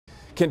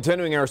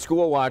Continuing our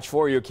school watch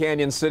for you,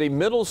 Canon City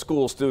Middle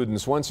School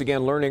students once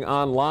again learning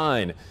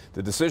online.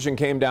 The decision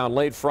came down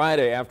late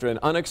Friday after an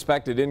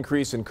unexpected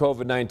increase in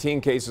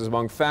COVID-19 cases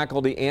among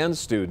faculty and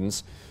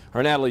students.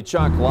 Our Natalie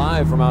Chuck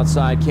live from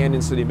outside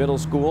Canon City Middle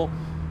School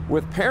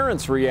with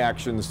parents'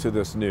 reactions to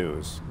this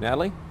news.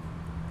 Natalie?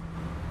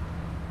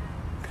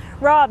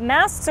 Rob,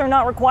 masks are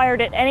not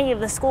required at any of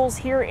the schools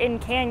here in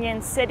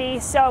Canon City,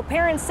 so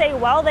parents say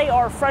while they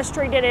are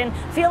frustrated and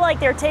feel like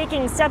they're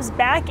taking steps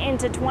back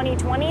into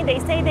 2020, they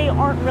say they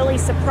aren't really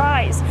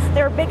surprised.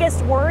 Their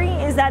biggest worry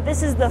is that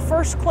this is the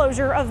first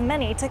closure of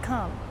many to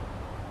come.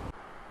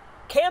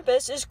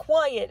 Campus is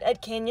quiet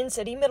at Canon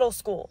City Middle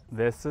School.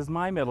 This is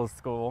my middle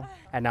school,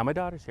 and now my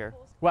daughter's here.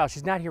 Well,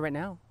 she's not here right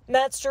now.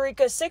 Matt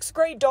Starika's 6th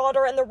grade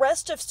daughter and the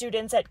rest of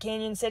students at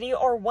Canon City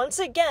are once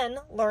again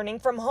learning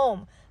from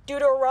home due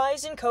to a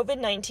rise in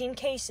COVID-19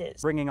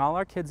 cases. Bringing all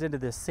our kids into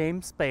this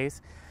same space,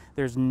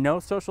 there's no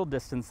social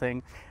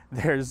distancing,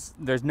 there's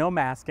no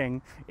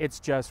masking.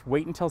 It's just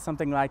wait until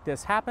something like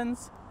this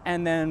happens,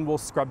 and then we'll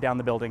scrub down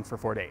the building for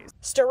 4 days.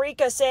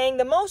 Starika saying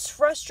the most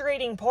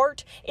frustrating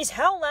part is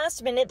how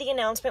last minute the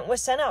announcement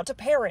was sent out to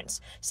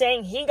parents,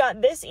 saying he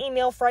got this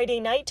email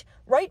Friday night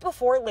right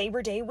before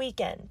Labor Day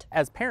weekend.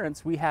 As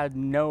parents, we had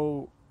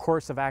no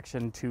course of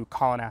action to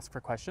call and ask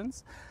for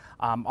questions.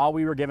 All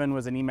we were given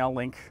was an email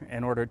link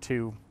in order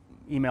to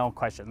email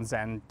questions,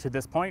 and to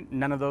this point,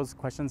 none of those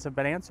questions have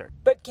been answered.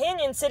 But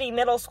Canon City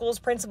Middle School's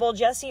principal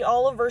Jesse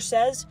Oliver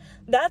says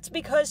that's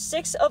because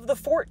 6 of the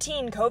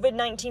 14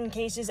 COVID-19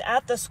 cases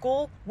at the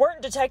school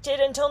weren't detected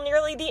until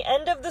nearly the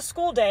end of the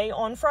school day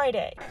on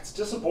Friday. It's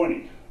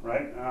disappointing,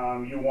 right?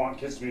 You want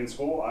kids to be in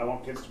school. I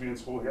want kids to be in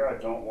school here.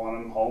 I don't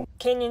want them home.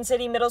 Canon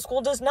City Middle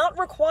School does not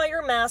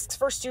require masks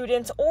for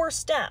students or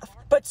staff,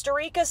 but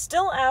Starika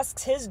still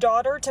asks his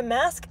daughter to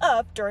mask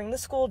up during the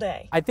school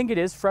day. I think it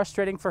is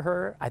frustrating for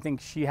her. I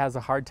think she has a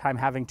hard time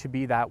having to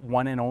be that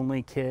one and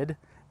only kid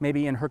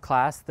maybe in her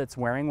class that's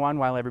wearing one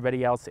while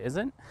everybody else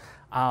isn't.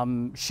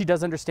 She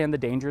does understand the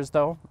dangers,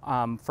 though,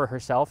 for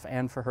herself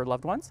and for her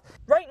loved ones.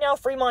 Right now,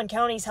 Fremont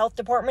County's health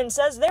department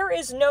says there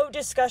is no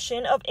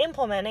discussion of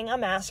implementing a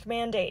mask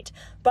mandate.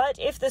 But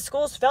if the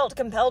schools felt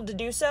compelled to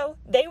do so,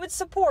 they would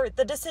support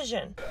the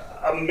decision.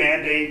 A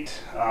mandate,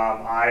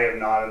 I am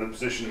not in a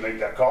position to make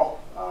that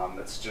call.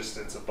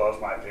 It's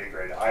above my pay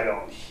grade. I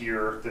don't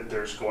hear that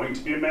there's going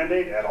to be a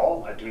mandate at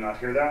all. I do not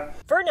hear that.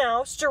 For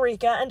now,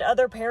 Starika and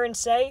other parents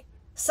say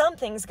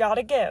something's got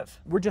to give.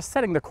 We're just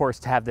setting the course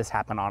to have this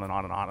happen on and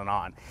on and on and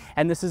on.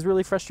 And this is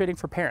really frustrating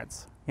for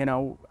parents. You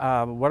know,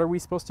 what are we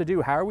supposed to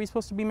do? How are we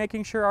supposed to be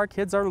making sure our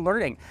kids are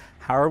learning?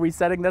 How are we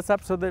setting this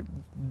up so that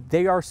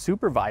they are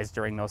supervised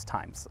during those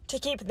times? To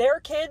keep their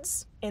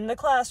kids in the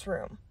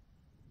classroom.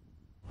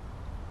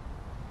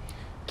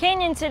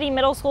 Canon City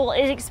Middle School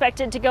is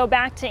expected to go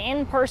back to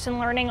in-person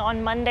learning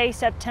on Monday,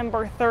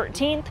 September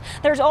 13th.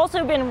 There's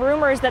also been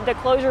rumors that the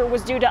closure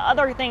was due to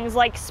other things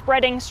like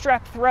spreading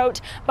strep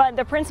throat, but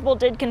the principal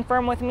did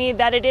confirm with me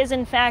that it is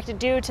in fact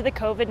due to the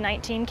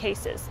COVID-19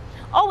 cases.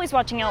 Always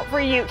watching out for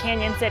you,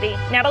 Canon City.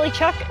 Natalie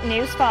Chuck,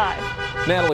 News 5. Natalie.